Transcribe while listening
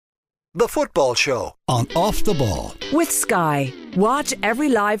The Football Show on Off the Ball. With Sky. Watch every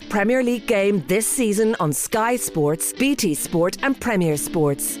live Premier League game this season on Sky Sports, BT Sport and Premier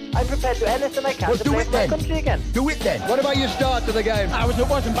Sports. I'm prepared to do anything I can to play for my country again. Do it then. What about your start to the game? It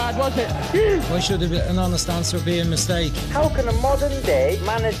wasn't bad, was it? Why should an honest answer be a mistake? How can a modern day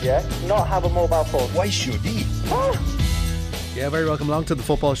manager not have a mobile phone? Why should he? Yeah, very welcome along to the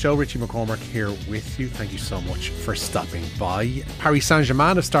Football Show. Richie McCormack here with you. Thank you so much for stopping by. Paris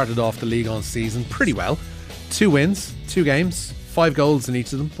Saint-Germain have started off the Ligue 1 season pretty well. 2 wins, 2 games, 5 goals in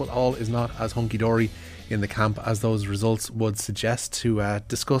each of them, but all is not as hunky-dory in the camp as those results would suggest. To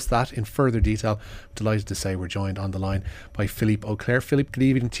discuss that in further detail, I'm delighted to say we're joined on the line by Philippe Auclair. Philippe, good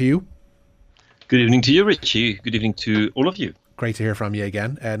evening to you. Good evening to you, Richie. Good evening to all of you. Great to hear from you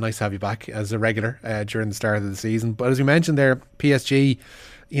again. Nice to have you back as a regular during the start of the season. But as we mentioned there, PSG,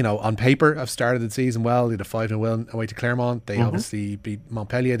 on paper have started the season well. They had a 5-0 win away to Clermont. They obviously beat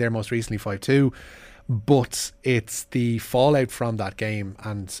Montpellier there most recently 5-2. But it's the fallout from that game.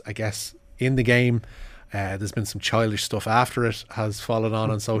 And I guess in the game, there's been some childish stuff after it, has followed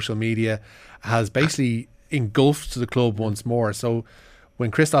on social media, has basically engulfed the club once more. So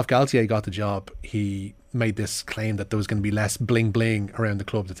when Christophe Galtier got the job, he made this claim that there was going to be less bling bling around the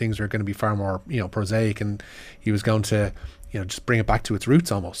club, that things were going to be far more prosaic, and he was going to just bring it back to its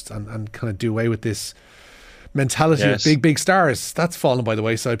roots almost, and kind of do away with this mentality of big stars. That's fallen by the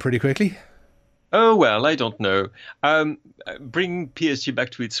wayside pretty quickly. Oh, well, I don't know. Bringing PSG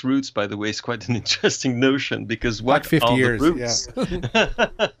back to its roots, by the way, is quite an interesting notion, because what 50 are years, the roots?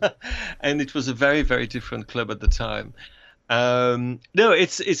 Yeah. And it was a very, very different club at the time. No,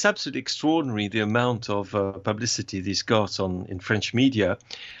 it's absolutely extraordinary, the amount of publicity this got in French media.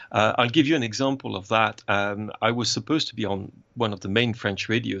 I'll give you an example of that. I was supposed to be on one of the main French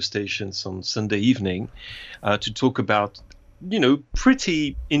radio stations on Sunday evening to talk about,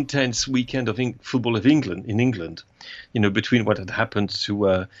 pretty intense weekend of football of England in England, between what had happened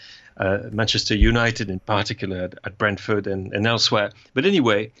to Manchester United in particular at Brentford and elsewhere. But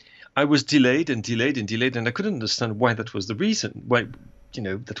anyway, I was delayed, and I couldn't understand why that was the reason, why,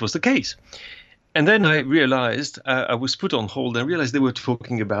 that was the case. And then I realized, I was put on hold, and I realized they were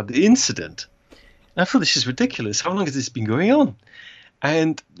talking about the incident. And I thought, this is ridiculous. How long has this been going on?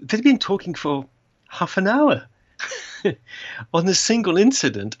 And they'd been talking for half an hour on a single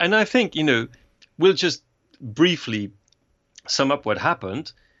incident. And I think, we'll just briefly sum up what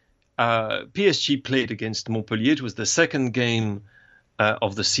happened. PSG played against Montpellier. It was the second game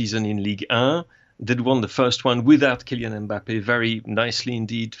of the season in Ligue 1. They'd won the first one without Kylian Mbappé very nicely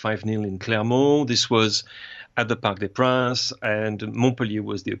indeed, 5-0 in Clermont. This was at the Parc des Princes, and Montpellier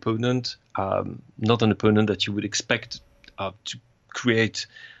was the opponent. Not an opponent that you would expect to create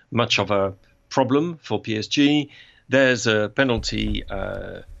much of a problem for PSG. There's a penalty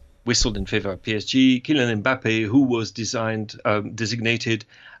whistled in favour of PSG. Kylian Mbappé, who was designated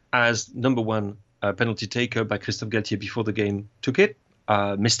as number one penalty taker by Christophe Galtier before the game, took it.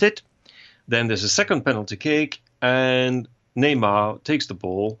 Missed it. Then there's a second penalty kick, and Neymar takes the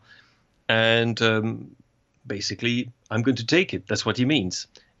ball, and basically, I'm going to take it. That's what he means.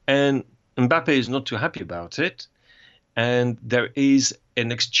 And Mbappe is not too happy about it, and there is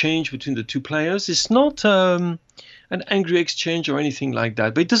an exchange between the two players. It's not an angry exchange or anything like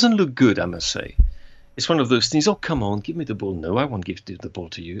that, but it doesn't look good, I must say. It's one of those things, oh, come on, give me the ball. No, I won't give the ball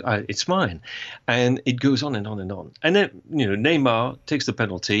to you. It's mine. And it goes on and on and on. And then, Neymar takes the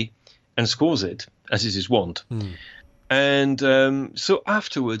penalty and scores it, as is his wont. And so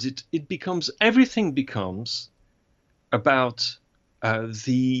afterwards, everything becomes about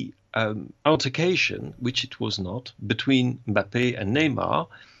the altercation, which it was not, between Mbappé and Neymar,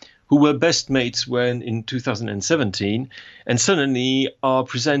 who were best mates when in 2017, and suddenly are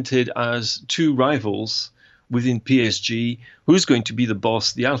presented as two rivals within PSG. Who's going to be the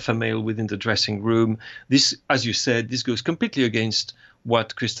boss, the alpha male within the dressing room? This, as you said, this goes completely against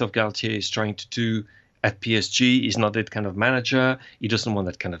what Christophe Galtier is trying to do at PSG. He's not that kind of manager. He doesn't want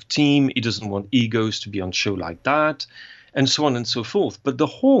that kind of team. He doesn't want egos to be on show like that, and so on and so forth. But the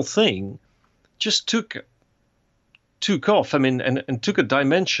whole thing just took off, and took a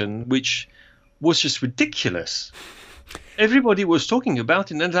dimension which was just ridiculous. Everybody was talking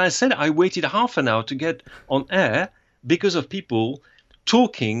about it, and as I said, I waited half an hour to get on air because of people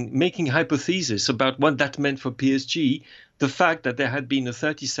talking, making hypotheses about what that meant for PSG. The fact that there had been a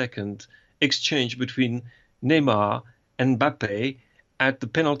 30-second exchange between Neymar and Mbappé at the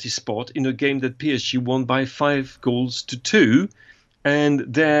penalty spot in a game that PSG won by 5-2, and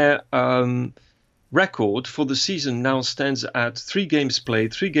their record for the season now stands at 3 games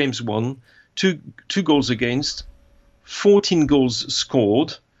played, 3 games won, two goals against, 14 goals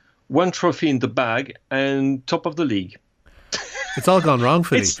scored, one trophy in the bag, and top of the league. It's all gone wrong,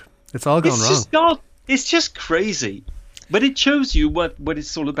 Philippe. It's all gone wrong. It's just crazy. But it shows you what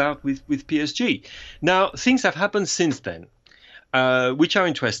it's all about with PSG. Now, things have happened since then, which are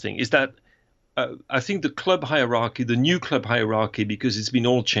interesting, is that I think the club hierarchy, the new club hierarchy, because it's been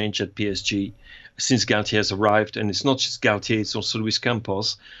all changed at PSG since Galtier has arrived, and it's not just Galtier, it's also Luis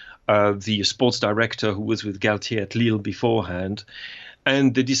Campos, the sports director who was with Galtier at Lille beforehand.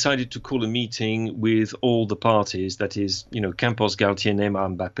 And they decided to call a meeting with all the parties, that is, Campos, Galtier,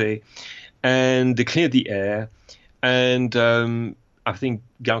 Neymar, Mbappé, and they cleared the air. And I think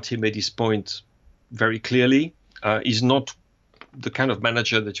Galtier made his point very clearly. He's not the kind of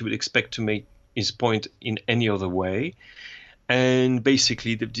manager that you would expect to make his point in any other way. And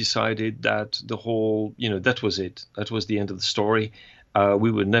basically, they've decided that the whole, that was it. That was the end of the story.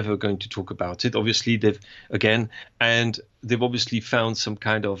 We were never going to talk about it. Obviously, they've obviously found some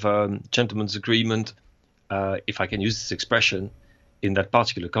kind of gentleman's agreement, if I can use this expression, in that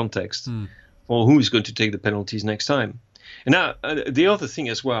particular context, or who is going to take the penalties next time. And now, the other thing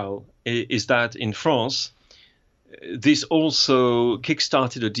as well is that in France, this also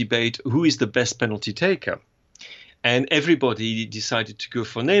kick-started a debate, who is the best penalty taker? And everybody decided to go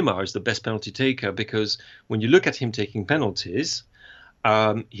for Neymar as the best penalty taker, because when you look at him taking penalties,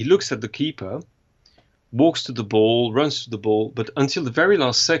 he looks at the keeper, walks to the ball, runs to the ball, but until the very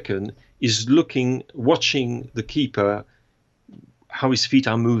last second is watching the keeper, how his feet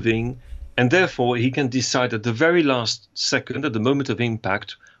are moving, and therefore he can decide at the very last second, at the moment of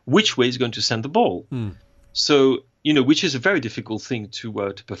impact, which way he's going to send the ball. So, which is a very difficult thing to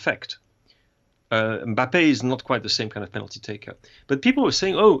perfect. Mbappe is not quite the same kind of penalty taker. But people were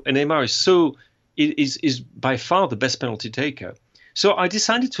saying, Neymar is by far the best penalty taker. So I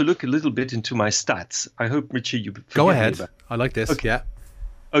decided to look a little bit into my stats. I hope, Richie, you go ahead. I like this. Okay. Yeah.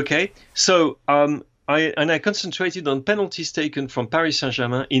 Okay. So I concentrated on penalties taken from Paris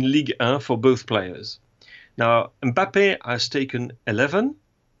Saint-Germain in Ligue 1 for both players. Now, Mbappe has taken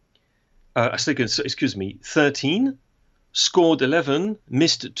 13, scored 11,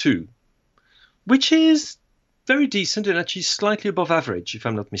 missed 2, which is very decent and actually slightly above average, if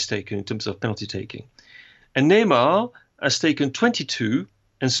I'm not mistaken, in terms of penalty taking. And Neymar has taken 22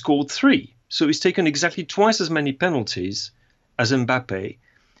 and scored 3. So he's taken exactly twice as many penalties as Mbappe.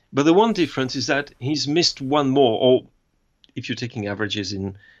 But the one difference is that he's missed one more, or if you're taking averages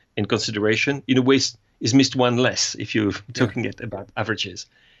in consideration, in a way, he's missed one less if you're talking about averages.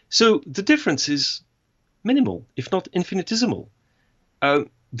 So the difference is minimal, if not infinitesimal.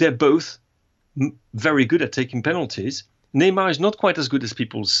 They're both very good at taking penalties. Neymar is not quite as good as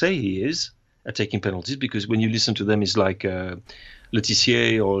people say he is at taking penalties, because when you listen to them, it's like Le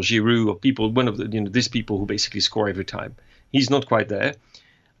Tissier or Giroud or people, one of these people who basically score every time. He's not quite there.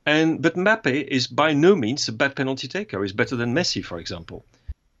 But Mbappe is by no means a bad penalty taker. He's better than Messi, for example.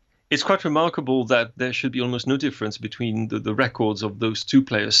 It's quite remarkable that there should be almost no difference between the records of those two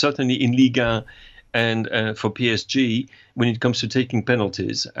players, certainly in Ligue 1 and for PSG, when it comes to taking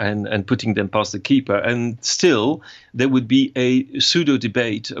penalties and putting them past the keeper. And still, there would be a pseudo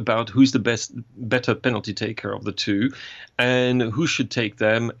debate about who's the better penalty taker of the two, and who should take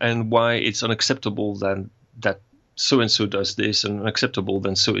them, and why it's unacceptable that so-and-so does this and unacceptable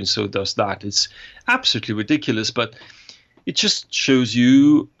then so-and-so does that. It's absolutely ridiculous, but it just shows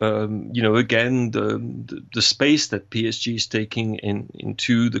you, again, the space that PSG is taking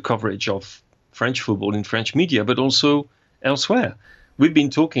into the coverage of French football in French media, but also elsewhere. We've been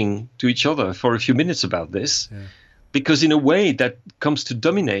talking to each other for a few minutes about this, because in a way that comes to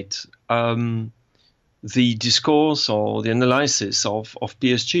dominate the discourse or the analysis of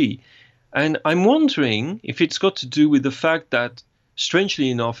PSG. And I'm wondering if it's got to do with the fact that,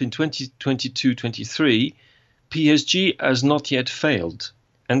 strangely enough, in 2022-23, PSG has not yet failed,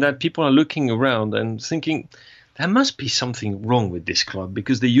 and that people are looking around and thinking, there must be something wrong with this club,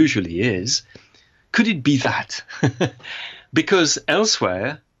 because there usually is. Could it be that? Because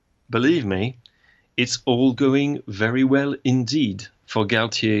elsewhere, believe me, it's all going very well indeed for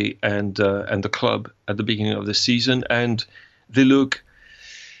Galtier and the club at the beginning of the season, and they look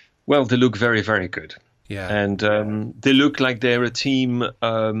very, very good. Yeah. And they look like they're a team,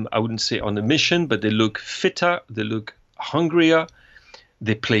 I wouldn't say on a mission, but they look fitter, they look hungrier,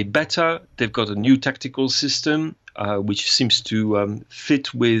 they play better, they've got a new tactical system, which seems to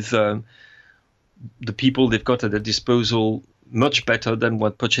fit with the people they've got at their disposal much better than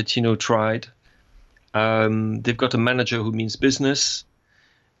what Pochettino tried. They've got a manager who means business.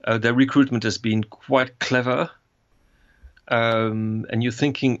 Their recruitment has been quite clever. And you're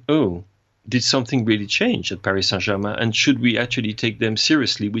thinking, did something really change at Paris Saint-Germain, and should we actually take them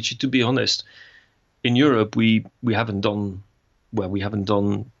seriously? Which, to be honest, in Europe we haven't done. Well, we haven't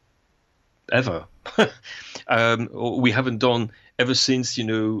done ever. Or we haven't done ever since,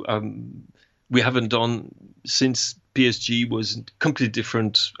 we haven't done since PSG was a completely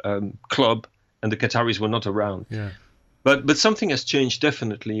different club and the Qataris were not around. Yeah. But something has changed,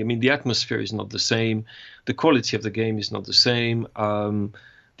 definitely. I mean, the atmosphere is not the same. The quality of the game is not the same.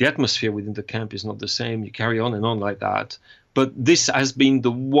 The atmosphere within the camp is not the same. You carry on and on like that. But this has been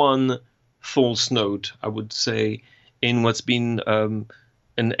the one false note, I would say, in what's been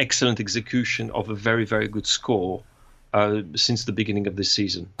an excellent execution of a very, very good score since the beginning of this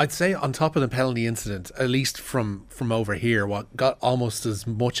season. I'd say on top of the penalty incident, at least from over here, what got almost as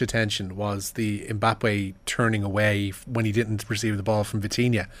much attention was the Mbappe turning away when he didn't receive the ball from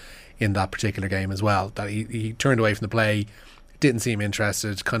Vitinha in that particular game as well. That he turned away from the play, didn't seem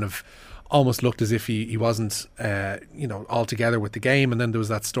interested, kind of almost looked as if he wasn't all together with the game. And then there was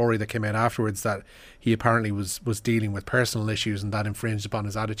that story that came out afterwards that he apparently was dealing with personal issues and that infringed upon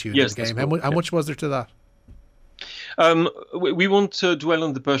his attitude in the game. How much was there to that? We won't dwell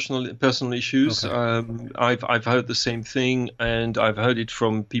on the personal issues. Okay. I've heard the same thing, and I've heard it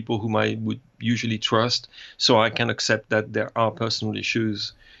from people whom I would usually trust, so I can accept that there are personal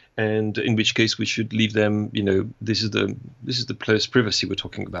issues, and in which case we should leave them. This is the player's privacy we're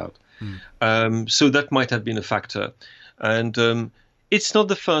talking about. So that might have been a factor, and it's not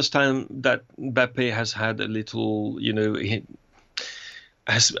the first time that Mbappe has had a little,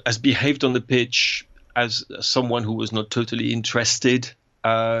 has behaved on the pitch as someone who was not totally interested.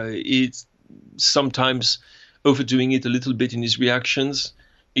 It's sometimes overdoing it a little bit in his reactions.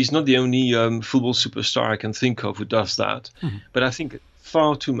 He's not the only football superstar I can think of who does that. Mm-hmm. But I think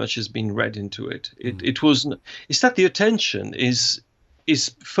far too much has been read into it. It's that the attention is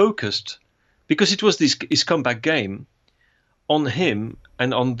focused, because it was his comeback game, on him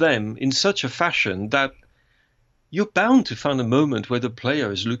and on them in such a fashion that you're bound to find a moment where the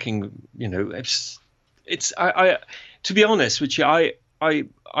player is looking, I to be honest with you,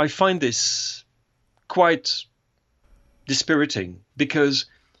 I find this quite dispiriting, because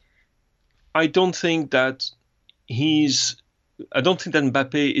I don't think that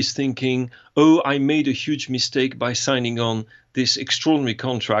Mbappe is thinking, oh, I made a huge mistake by signing on this extraordinary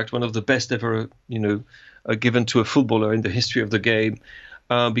contract, one of the best ever, given to a footballer in the history of the game,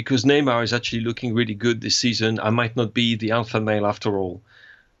 because Neymar is actually looking really good this season. I might not be the alpha male after all.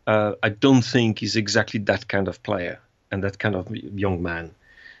 I don't think he's exactly that kind of player and that kind of young man.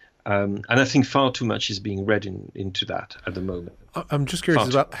 And I think far too much is being read into that at the moment. I'm just curious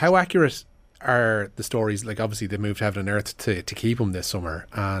as well, how accurate are the stories? Like, obviously they moved heaven and earth to keep him this summer,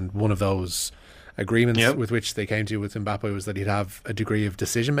 and one of those agreements with which they came to with Mbappe was that he'd have a degree of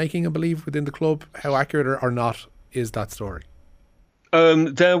decision making, I believe, within the club. How accurate or not is that story?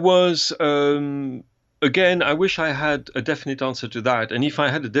 There was again, I wish I had a definite answer to that, and if I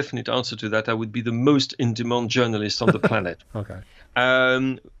had a definite answer to that, I would be the most in-demand journalist on the planet. Okay.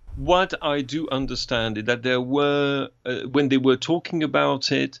 What I do understand is that there were, when they were talking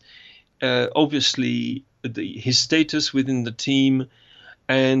about it, obviously his status within the team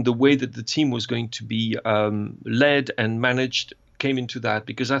and the way that the team was going to be led and managed came into that,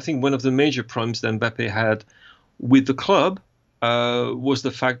 because I think one of the major problems that Mbappe had with the club was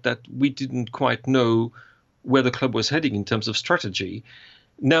the fact that we didn't quite know where the club was heading in terms of strategy.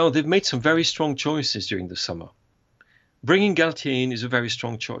 Now, they've made some very strong choices during the summer. Bringing Galtier in is a very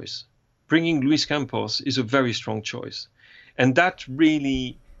strong choice. Bringing Luis Campos is a very strong choice. And that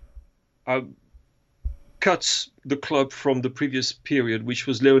really cuts the club from the previous period, which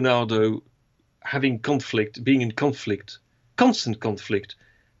was Leonardo having conflict, being in conflict, constant conflict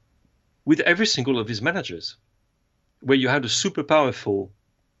with every single of his managers, where you had a super powerful,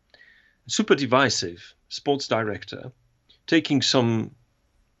 super divisive sports director taking some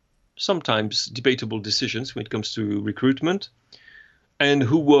sometimes debatable decisions when it comes to recruitment, and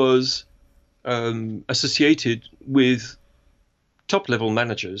who was associated with top-level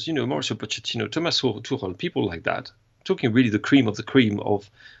managers, Mauricio Pochettino, Thomas Tuchel, people like that, talking really the cream of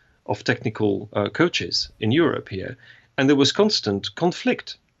technical coaches in Europe here. And there was constant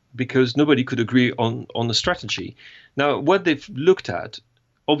conflict because nobody could agree on a strategy. Now, what they've looked at,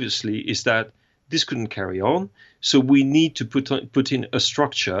 obviously, is that this couldn't carry on, so we need to put in a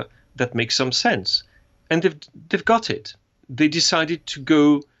structure that makes some sense. And they've got it. They decided to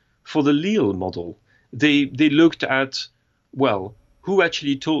go for the Lille model. They looked at, well, who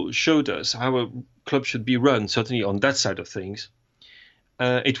actually showed us how a club should be run, certainly on that side of things.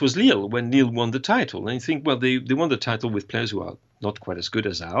 It was Lille, when Lille won the title. And you think, well, they won the title with players who are not quite as good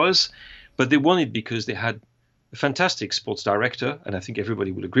as ours, But they won it because they had a fantastic sports director, and I think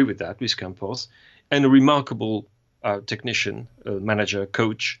everybody will agree with that, Luis Campos, and a remarkable technician, manager,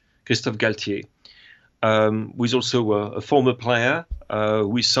 coach, Christophe Galtier, who is also a former player,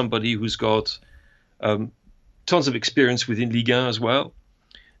 who is somebody who's got tons of experience within Ligue 1 as well.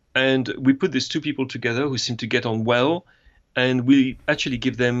 And we put these two people together who seem to get on well, and we actually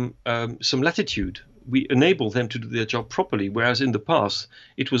give them some latitude. We enable them to do their job properly, whereas in the past,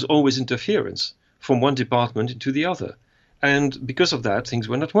 it was always interference from one department into the other. And because of that, things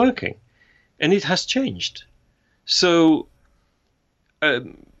were not working. And it has changed. So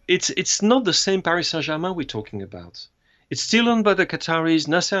it's not the same Paris Saint-Germain we're talking about. It's still owned by the Qataris.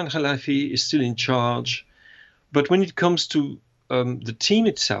 Nasser Al-Khelaifi is still in charge. But when it comes to the team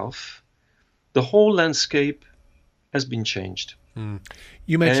itself, the whole landscape has been changed.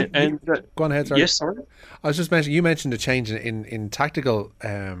 You mentioned. Go on ahead. Sorry. Yes, sorry. I was just mentioning. You mentioned a change in tactical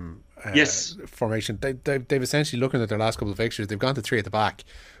yes. formation. They've essentially, looking at their last couple of fixtures, they've gone to 3 at the back,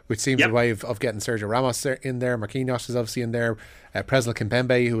 which seems a way of getting Sergio Ramos in there. Marquinhos is obviously in there. Presnel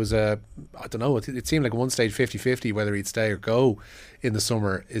Kimpembe, who was I don't know, it seemed like one stage 50-50 whether he'd stay or go in the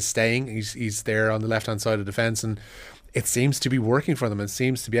summer, is staying. He's there on the left hand side of defence, and it seems to be working for them, and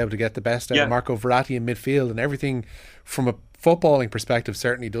seems to be able to get the best out of Marco Verratti in midfield, and everything from a footballing perspective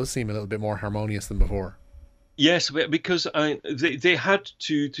certainly does seem a little bit more harmonious than before. Yes, because they had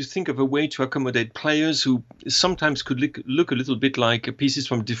to think of a way to accommodate players who sometimes could look a little bit like pieces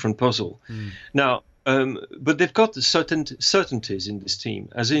from a different puzzle. Now, but they've got certain certainties in this team,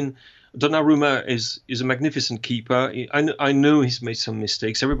 as in Donnarumma is a magnificent keeper. I know he's made some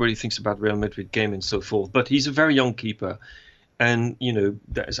mistakes. Everybody thinks about Real Madrid game and so forth, but he's a very young keeper. And,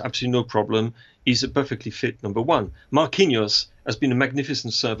 there's absolutely no problem. He's a perfectly fit number one. Marquinhos has been a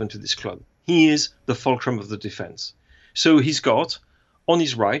magnificent servant to this club. He is the fulcrum of the defense. So he's got, on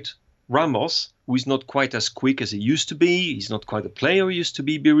his right, Ramos, who is not quite as quick as he used to be. He's not quite the player he used to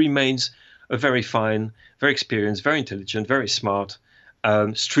be, but he remains a very fine, very experienced, very intelligent, very smart,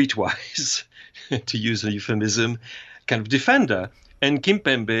 streetwise, to use a euphemism, kind of defender. And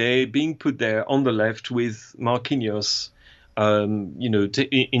Kimpembe being put there on the left with Marquinhos,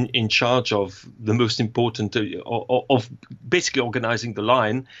 in charge of the most important, of basically organizing the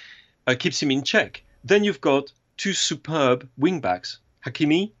line, keeps him in check. Then you've got two superb wing-backs,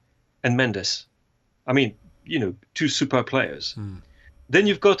 Hakimi and Mendes. I mean, two superb players. Then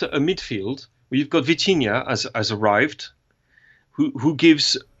you've got a midfield where you've got Vitinha has arrived, who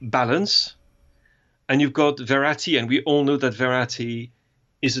gives balance. And you've got Verratti, and we all know that Verratti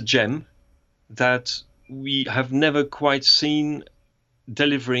is a gem that we have never quite seen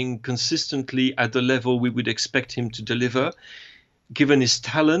delivering consistently at the level we would expect him to deliver. Given his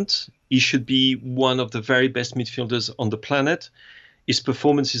talent, he should be one of the very best midfielders on the planet. His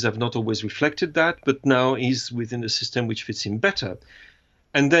performances have not always reflected that, but now he's within a system which fits him better.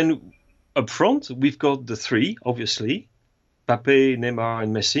 And then up front, we've got the three, obviously, Mbappe, Neymar,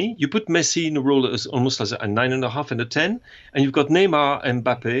 and Messi. You put Messi in a role as almost as a 9.5 and a 10, and you've got Neymar and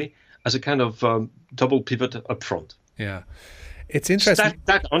Mbappe as a kind of double pivot up front. Yeah, it's interesting.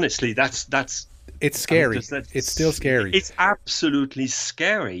 That honestly, that's it's scary. It's still scary. It's absolutely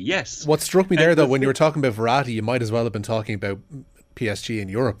scary. Yes. What struck me there, though, when you were talking about Verratti, you might as well have been talking about PSG in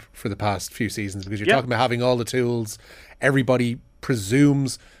Europe for the past few seasons, because you're talking about having all the tools. Everybody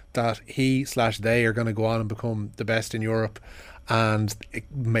presumes that he/they are going to go on and become the best in Europe, and it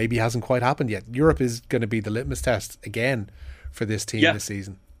maybe hasn't quite happened yet. Europe is going to be the litmus test again for this team this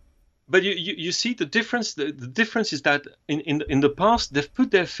season. But you see the difference. The difference is that in the past they've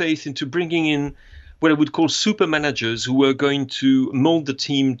put their faith into bringing in what I would call super managers who were going to mold the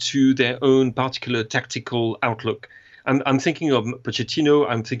team to their own particular tactical outlook. I'm thinking of Pochettino.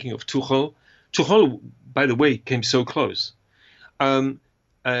 I'm thinking of Tuchel. Tuchel, by the way, came so close. And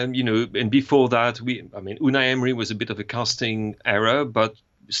before that, Unai Emery was a bit of a casting error, but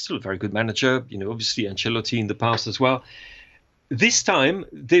still a very good manager. Obviously Ancelotti in the past as well. This time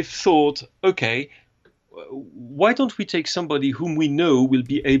they've thought, okay, why don't we take somebody whom we know will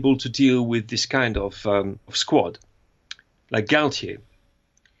be able to deal with this kind of squad, like Galtier.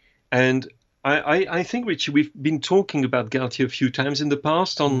 And I think, Richie, we've been talking about Galtier a few times in the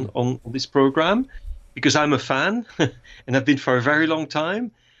past on this program, because I'm a fan and I've been for a very long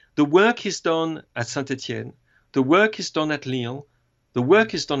time. The work is done at Saint-Etienne. The work is done at Lille. The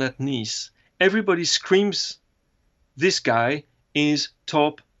work is done at Nice. Everybody screams, this guy is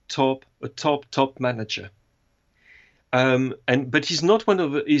a top manager. But he's not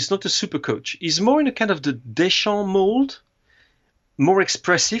he's not a super coach. He's more in a kind of the Deschamps mold, more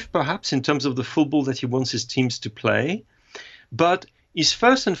expressive perhaps in terms of the football that he wants his teams to play. But is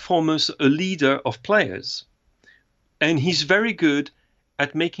first and foremost a leader of players. And he's very good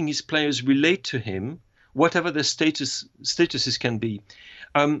at making his players relate to him, whatever their statuses can be.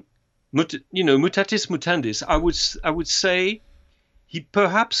 Mutatis mutandis, I would say he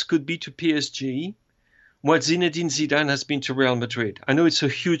perhaps could be to PSG what Zinedine Zidane has been to Real Madrid. I know it's a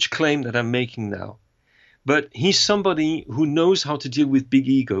huge claim that I'm making now, but he's somebody who knows how to deal with big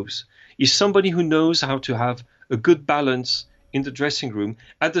egos. He's somebody who knows how to have a good balance in the dressing room,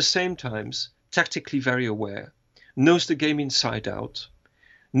 at the same time, tactically very aware, knows the game inside out,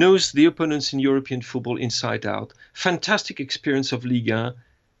 knows the opponents in European football inside out, fantastic experience of Liga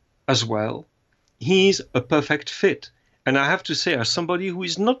as well. He's a perfect fit. And I have to say, as somebody who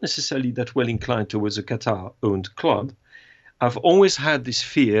is not necessarily that well inclined towards a Qatar-owned club, I've always had this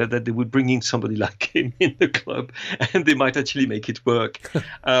fear that they would bring in somebody like him in the club and they might actually make it work.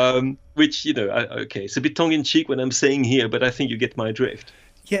 Which, okay, it's a bit tongue-in-cheek when I'm saying here, but I think you get my drift.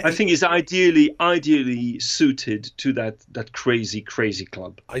 Yeah, I think he's ideally suited to that crazy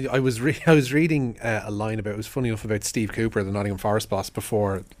club. I was reading a line about, it was funny enough, about Steve Cooper, the Nottingham Forest boss,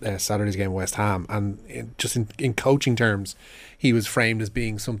 before Saturday's game with West Ham, and just in coaching terms, he was framed as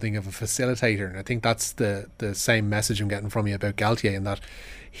being something of a facilitator, and I think that's the same message I'm getting from you about Galtier, in that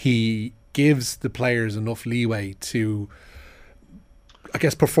he gives the players enough leeway to, I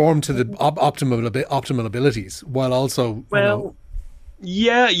guess, perform to the optimal abilities, while also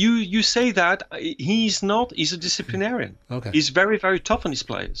Yeah, you say that. He's a disciplinarian. Okay. He's very, very tough on his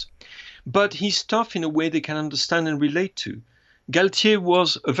players. But he's tough in a way they can understand and relate to. Galtier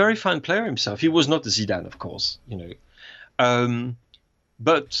was a very fine player himself. He was not the Zidane, of course,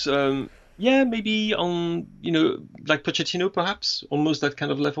 maybe on, like Pochettino, perhaps, almost that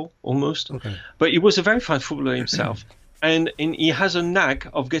kind of level, almost. Okay. But he was a very fine footballer himself. and he has a knack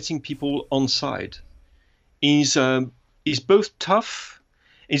of getting people on side. He's both tough.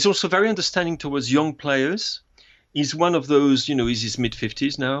 He's also very understanding towards young players. He's one of those, he's his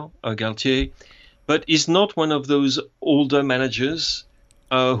mid-50s now, Galtier, but he's not one of those older managers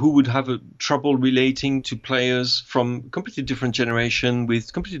who would have trouble relating to players from completely different generation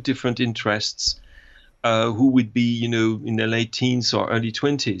with completely different interests, who would be, in their late teens or early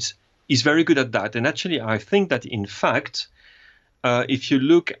 20s. He's very good at that. And actually, I think that, in fact, if you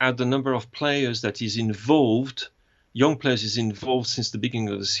look at the number of players that is involved, young players is involved since the beginning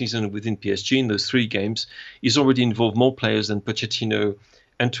of the season within PSG in those 3 games. He's already involved more players than Pochettino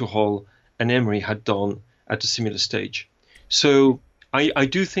and Tuchel and Emery had done at a similar stage. So I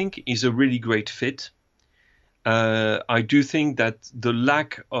do think he's a really great fit. I do think that the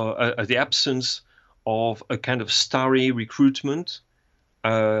the absence of a kind of starry recruitment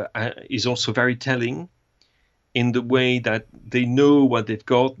is also very telling, in the way that they know what they've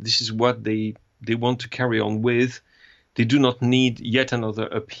got. This is what they want to carry on with. They do not need yet another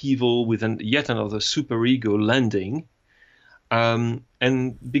upheaval with yet another superego landing.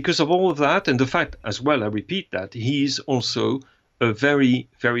 And because of all of that, and the fact as well, I repeat that, he's also a very,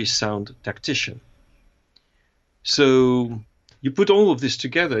 very sound tactician. So you put all of this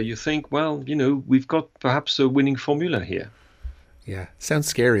together, you think, well, we've got perhaps a winning formula here. Yeah, sounds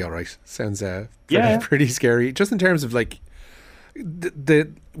scary, all right. Sounds pretty scary. Just in terms of, like,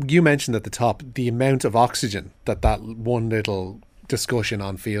 you mentioned at the top the amount of oxygen that one little discussion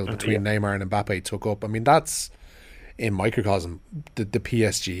on field between Neymar and Mbappe took up. I mean, that's in microcosm the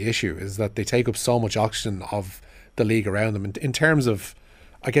PSG issue, is that they take up so much oxygen of the league around them. In terms of,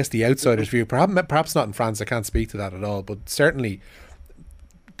 I guess, the outsider's view, perhaps not in France, I can't speak to that at all, but certainly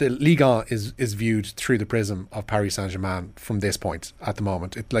the Ligue 1 is viewed through the prism of Paris Saint-Germain from this point at the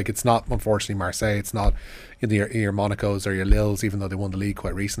moment. It's not, unfortunately, Marseille. It's not your Monacos or your Lilles, even though they won the league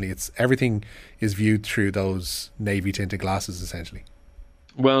quite recently. Everything is viewed through those navy tinted glasses, essentially.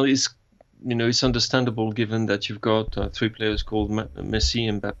 Well, it's understandable, given that you've got 3 players called Messi,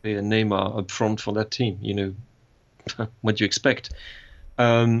 Mbappe, and Neymar up front for that team. What do you expect?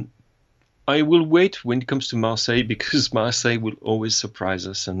 I will wait when it comes to Marseille, because Marseille will always surprise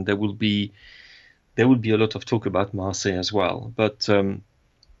us, and there will be a lot of talk about Marseille as well. But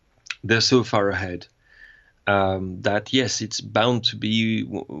they're so far ahead that, yes, it's bound to be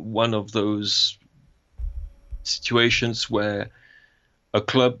one of those situations where a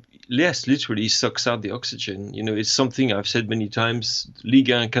club, yes, literally sucks out the oxygen. It's something I've said many times.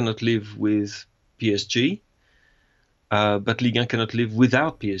 Ligue 1 cannot live with PSG, but Ligue 1 cannot live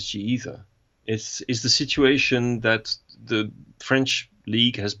without PSG either. It's the situation that the French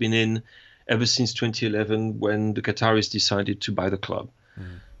league has been in ever since 2011, when the Qataris decided to buy the club.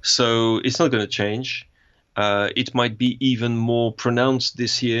 So it's not going to change. It might be even more pronounced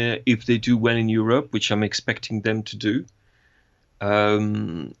this year if they do well in Europe, which I'm expecting them to do.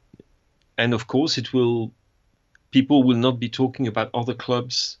 And of course, people will not be talking about other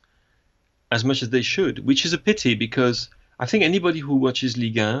clubs as much as they should, which is a pity, because I think anybody who watches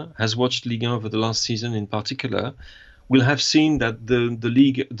Ligue 1, has watched Ligue 1 over the last season in particular, will have seen that the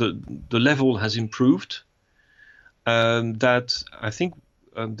league, the level has improved. That I think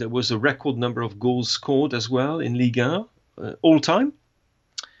there was a record number of goals scored as well in Ligue 1 all time,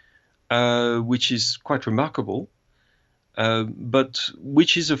 which is quite remarkable. But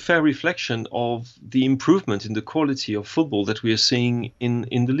which is a fair reflection of the improvement in the quality of football that we are seeing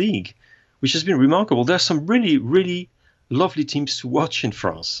in the league, which has been remarkable. There are some really, really lovely teams to watch in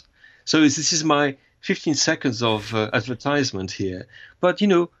France. So this is my 15 seconds of advertisement here. But,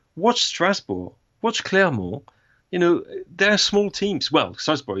 watch Strasbourg, watch Clermont. They're small teams. Well,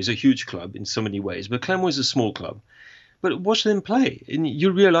 Strasbourg is a huge club in so many ways, but Clermont is a small club. But watch them play, and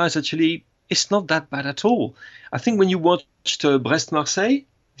you realize actually it's not that bad at all. I think when you watched Brest-Marseille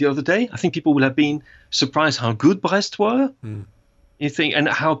the other day, I think people will have been surprised how good Brest were. You think, and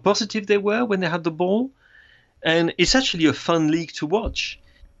how positive they were when they had the ball. And it's actually a fun league to watch.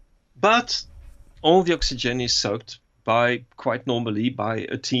 But all the oxygen is sucked quite normally by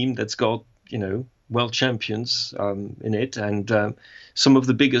a team that's got, world champions in it, and some of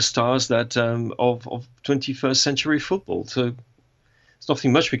the biggest stars that of 21st century football. So there's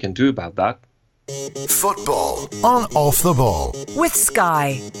nothing much we can do about that. Football on Off the Ball. With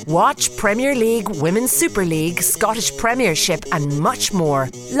Sky. Watch Premier League, Women's Super League, Scottish Premiership and much more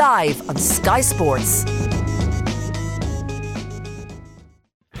live on Sky Sports.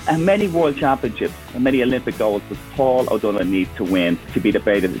 And many World Championships and many Olympic goals does Paul O'Donoghue need to win to be the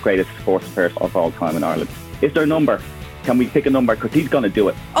greatest sports person of all time in Ireland? Is there a number? Can we pick a number? Because he's going to do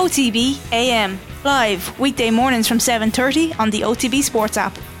it. OTB AM. Live weekday mornings from 7:30 on the OTB Sports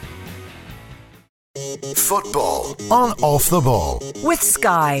app. Football on Off the Ball. With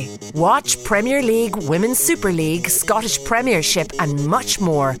Sky. Watch Premier League, Women's Super League, Scottish Premiership and much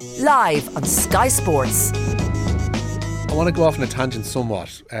more live on Sky Sports. I want to go off on a tangent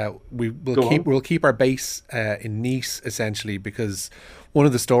somewhat. We'll keep our base in Nice essentially, because one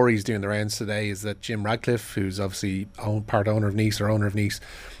of the stories doing the rounds today is that Jim Radcliffe, who's obviously part owner of Nice,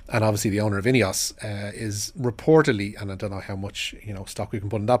 and obviously the owner of Ineos, is reportedly, and I don't know how much stock we can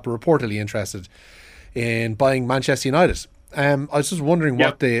put in that, but reportedly interested in buying Manchester United. I was just wondering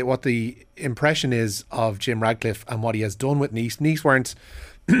what the impression is of Jim Radcliffe and what he has done with Nice. Nice weren't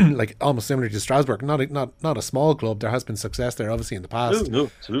like almost similar to Strasbourg, not a small club. There has been success there obviously in the past. No,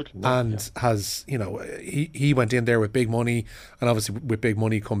 absolutely not, and has he went in there with big money, and obviously with big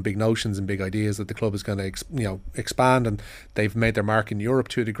money come big notions and big ideas that the club is going to expand, and they've made their mark in Europe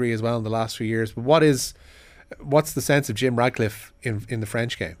to a degree as well in the last few years. But what's the sense of Jim Radcliffe in the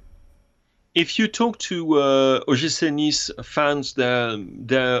French game? If you talk to OGC Nice fans,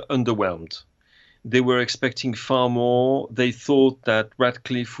 they're underwhelmed. They were expecting far more. They thought that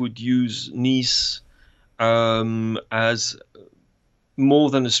Radcliffe would use Nice as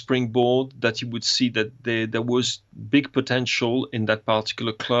more than a springboard, that he would see that there was big potential in that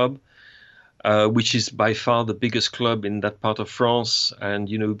particular club, which is by far the biggest club in that part of France. And,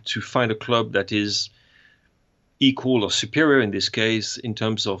 to find a club that is equal or superior in this case in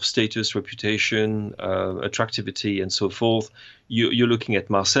terms of status, reputation, attractivity, and so forth, you're looking at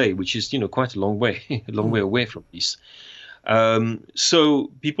Marseille, which is quite a long way away from this. So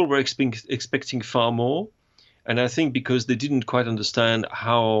people were expecting far more, and I think because they didn't quite understand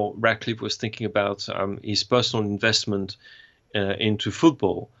how Radcliffe was thinking about his personal investment into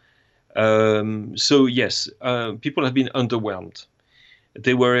football. So yes, people have been underwhelmed.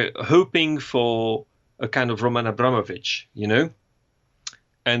 They were hoping for a kind of Roman Abramovich,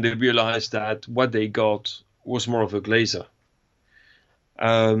 and they realized that what they got was more of a Glazer.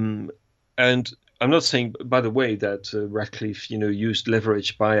 And I'm not saying, by the way, that Radcliffe, used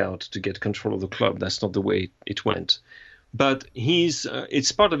leverage buyout to get control of the club. That's not the way it went. But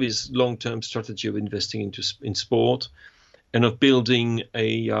it's part of his long-term strategy of investing in sport and of building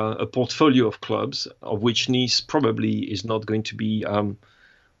a portfolio of clubs, of which Nice probably is not going to be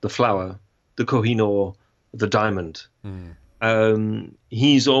the flower, the Kohinoor, the diamond.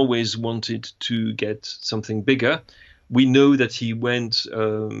 He's always wanted to get something bigger. We know that he went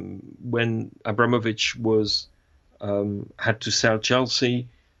when Abramovich had to sell Chelsea.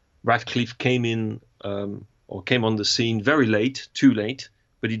 Radcliffe came on the scene very late, too late,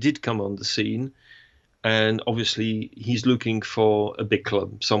 but he did come on the scene. And obviously he's looking for a big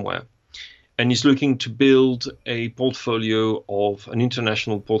club somewhere. And he's looking to build an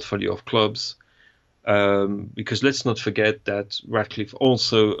international portfolio of clubs. Because let's not forget that Radcliffe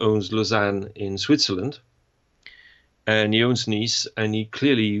also owns Lausanne in Switzerland. and he owns Nice, and he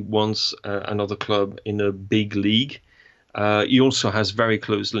clearly wants another club in a big league. He also has very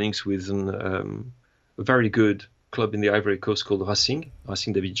close links with a very good club in the Ivory Coast called Racing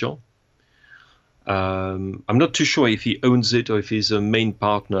d'Abidjan. I'm not too sure if he owns it or if he's a main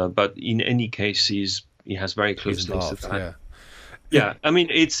partner, but in any case, he has very close links to that. Yeah. I mean,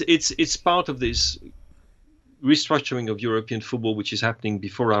 it's part of this restructuring of European football, which is happening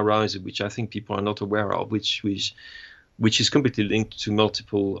before our eyes, which I think people are not aware of, which is completely linked to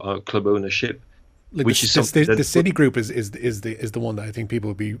multiple club ownership. Like which the City Group is the one that I think people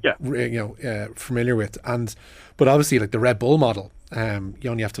would be familiar with, but obviously like the Red Bull model, you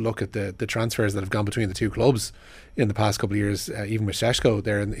only have to look at the transfers that have gone between the two clubs in the past couple of years, even with Šeško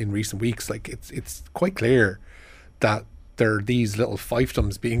there in recent weeks. Like it's quite clear that there are these little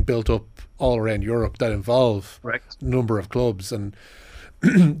fiefdoms being built up all around Europe that involve a number of clubs, and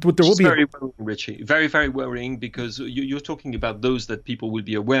but there will be very worrying, Richie. Very, very worrying, because you're talking about those that people will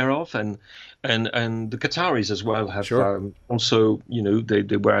be aware of, and the Qataris as well have also,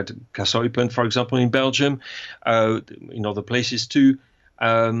 they were at Casa Eupen, for example, in Belgium, in other places too.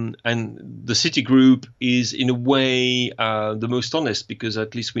 And the City Group is in a way the most honest, because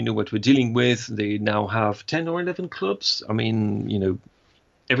at least we know what we're dealing with. They now have 10 or 11 clubs. I mean,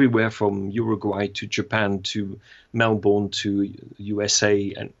 everywhere from Uruguay to Japan to Melbourne to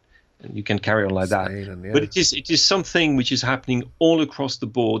USA, and you can carry on like Spain, that. But it is something which is happening all across the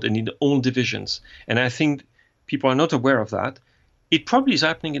board and in all divisions. And I think people are not aware of that. It probably is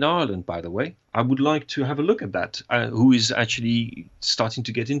happening in Ireland, by the way. I would like to have a look at that. Who is actually starting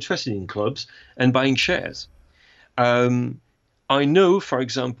to get interested in clubs and buying shares? I know, for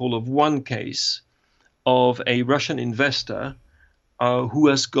example, of one case of a Russian investor who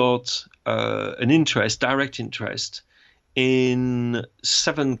has got an direct interest in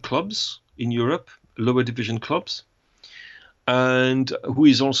 7 clubs in Europe, lower division clubs, and who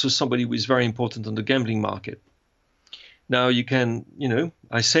is also somebody who is very important on the gambling market. Now you can,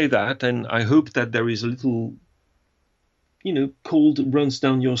 I say that, and I hope that there is a little, cold runs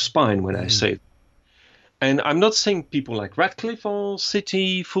down your spine when I say it. And I'm not saying people like Ratcliffe or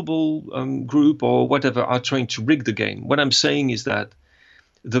City Football Group or whatever are trying to rig the game. What I'm saying is that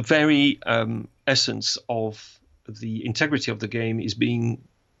the very essence of the integrity of the game is being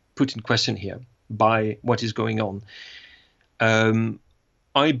put in question here by what is going on.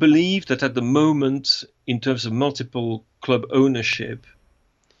 I believe that at the moment, in terms of multiple club ownership,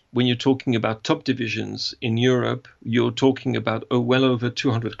 when you're talking about top divisions in Europe, you're talking about well over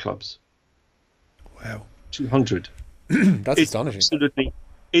 200 clubs. Wow. 200. That's astonishing. Absolutely.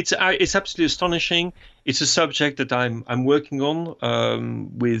 It's absolutely astonishing. It's a subject that I'm working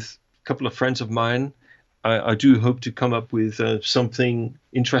on with a couple of friends of mine. I do hope to come up with something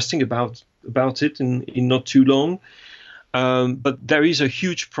interesting about it in not too long. But there is a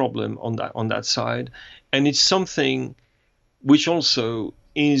huge problem on that side, and it's something which also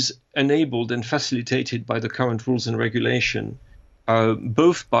is enabled and facilitated by the current rules and regulation,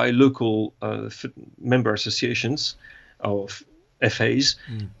 both by local member associations of FAs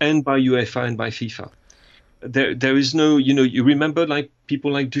and by UEFA and by FIFA. There is no, you remember like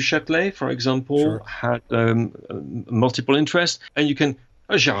people like Duchâtelet, for example, had multiple interests, and you can,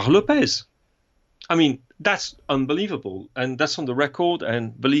 Gérard Lopez. I mean, that's unbelievable, and that's on the record,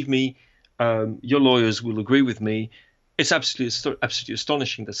 and believe me, your lawyers will agree with me. It's absolutely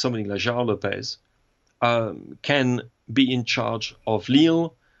astonishing that somebody like Gérard Lopez can be in charge of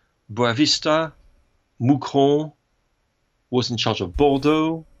Lille, Boavista, Moucron, was in charge of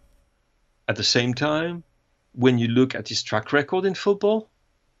Bordeaux at the same time. When you look at his track record in football,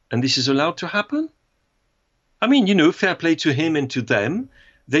 and this is allowed to happen, I mean, fair play to him and to them.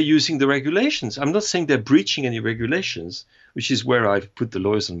 They're using the regulations. I'm not saying they're breaching any regulations, which is where I've put the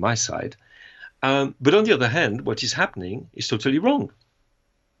lawyers on my side. But on the other hand, what is happening is totally wrong.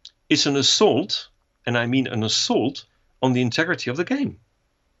 It's an assault, and I mean an assault on the integrity of the game.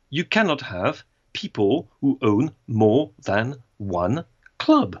 You cannot have people who own more than one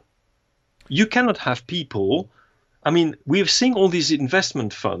club. You cannot have people. I mean, we're seeing all these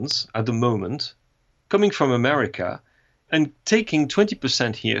investment funds at the moment coming from America and taking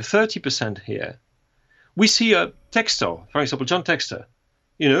 20% here, 30% here. We see a Textor, for example, John Textor,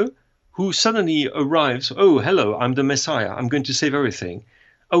 who suddenly arrives, oh, hello, I'm the Messiah, I'm going to save everything.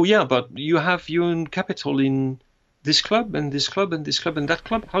 Oh, yeah, but you have your own capital in this club and this club and this club and that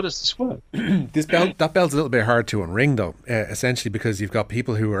club. How does this work? That bell's a little bit hard to unring, though, essentially because you've got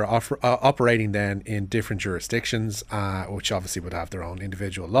people who are operating then in different jurisdictions, which obviously would have their own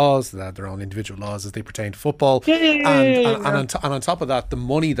individual laws. They have their own individual laws as they pertain to football. And on top of that, the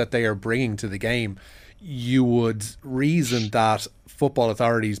money that they are bringing to the game, you would reason that football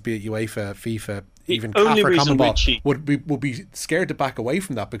authorities, be it UEFA, FIFA, even CAF or CONMEBOL, would be scared to back away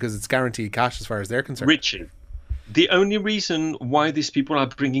from that because it's guaranteed cash as far as they're concerned. Richie, the only reason why these people are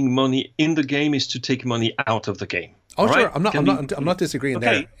bringing money in the game is to take money out of the game. Oh, sure. Right? I'm not disagreeing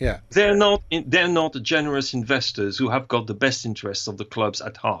there. Yeah. They're not generous investors who have got the best interests of the clubs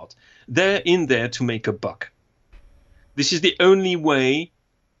at heart. They're in there to make a buck. This is the only way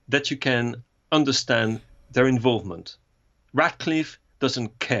that you can understand their involvement. Ratcliffe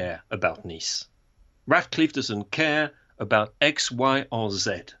doesn't care about Nice. Ratcliffe doesn't care about X, Y, or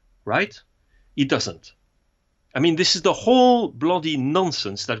Z, right? He doesn't. I mean, this is the whole bloody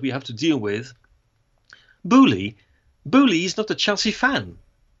nonsense that we have to deal with. Boehly is not a Chelsea fan.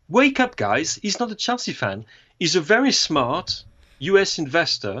 Wake up, guys. He's not a Chelsea fan. He's a very smart US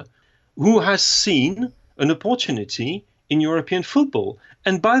investor who has seen an opportunity in European football.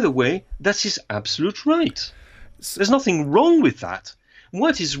 And by the way, that's his absolute right. There's nothing wrong with that.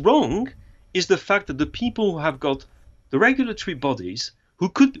 What is wrong is the fact that the people who have got the regulatory bodies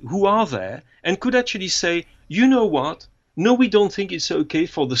who are there and could actually say, you know what? No, we don't think it's okay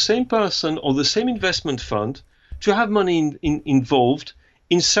for the same person or the same investment fund to have money involved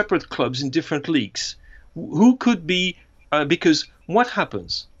in separate clubs in different leagues. Who could be, because what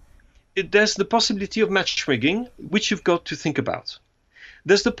happens? There's the possibility of match rigging, which you've got to think about.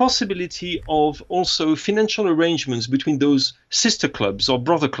 There's the possibility of also financial arrangements between those sister clubs or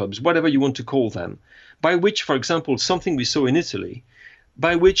brother clubs, whatever you want to call them, by which, for example, something we saw in Italy,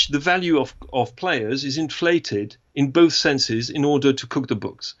 by which the value of players is inflated in both senses in order to cook the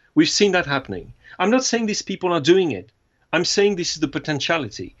books. We've seen that happening. I'm not saying these people are doing it. I'm saying this is the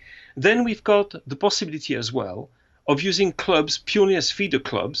potentiality. Then we've got the possibility as well of using clubs purely as feeder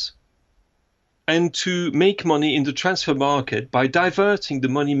clubs and to make money in the transfer market by diverting the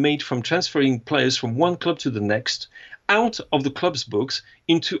money made from transferring players from one club to the next out of the club's books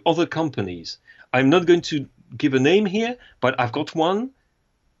into other companies. I'm not going to give a name here, but I've got one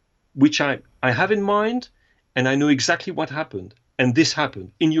which I have in mind, and I know exactly what happened. And this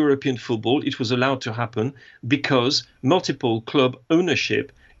happened in European football. It was allowed to happen because multiple club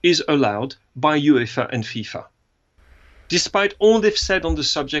ownership is allowed by UEFA and FIFA. Despite all they've said on the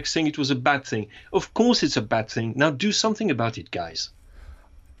subject, saying it was a bad thing. Of course it's a bad thing. Now do something about it, guys.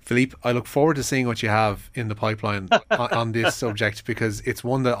 Philippe, I look forward to seeing what you have in the pipeline on this subject, because it's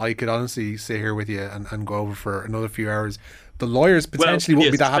one that I could honestly sit here with you and go over for another few hours. The lawyers potentially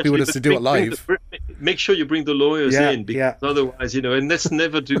won't be that happy with us to do it live. Make sure you bring the lawyers in, because otherwise, and let's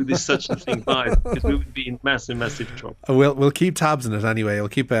never do this such a thing live, because we would be in massive trouble. We'll keep tabs on it anyway. We'll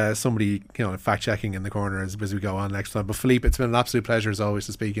keep somebody fact checking in the corner as we go on next time. But Philippe, it's been an absolute pleasure as always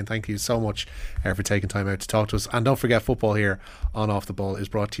to speak, and thank you so much for taking time out to talk to us. And don't forget, football here on Off the Ball is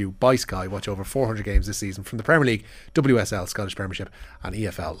brought to you by Sky. Watch over 400 games this season from the Premier League, WSL, Scottish Premiership, and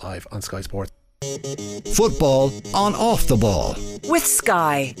EFL live on Sky Sports. Football on Off the Ball. With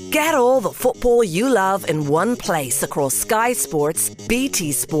Sky, get all the football you love in one place across Sky Sports,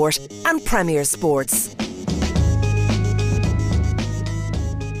 BT Sport and Premier Sports.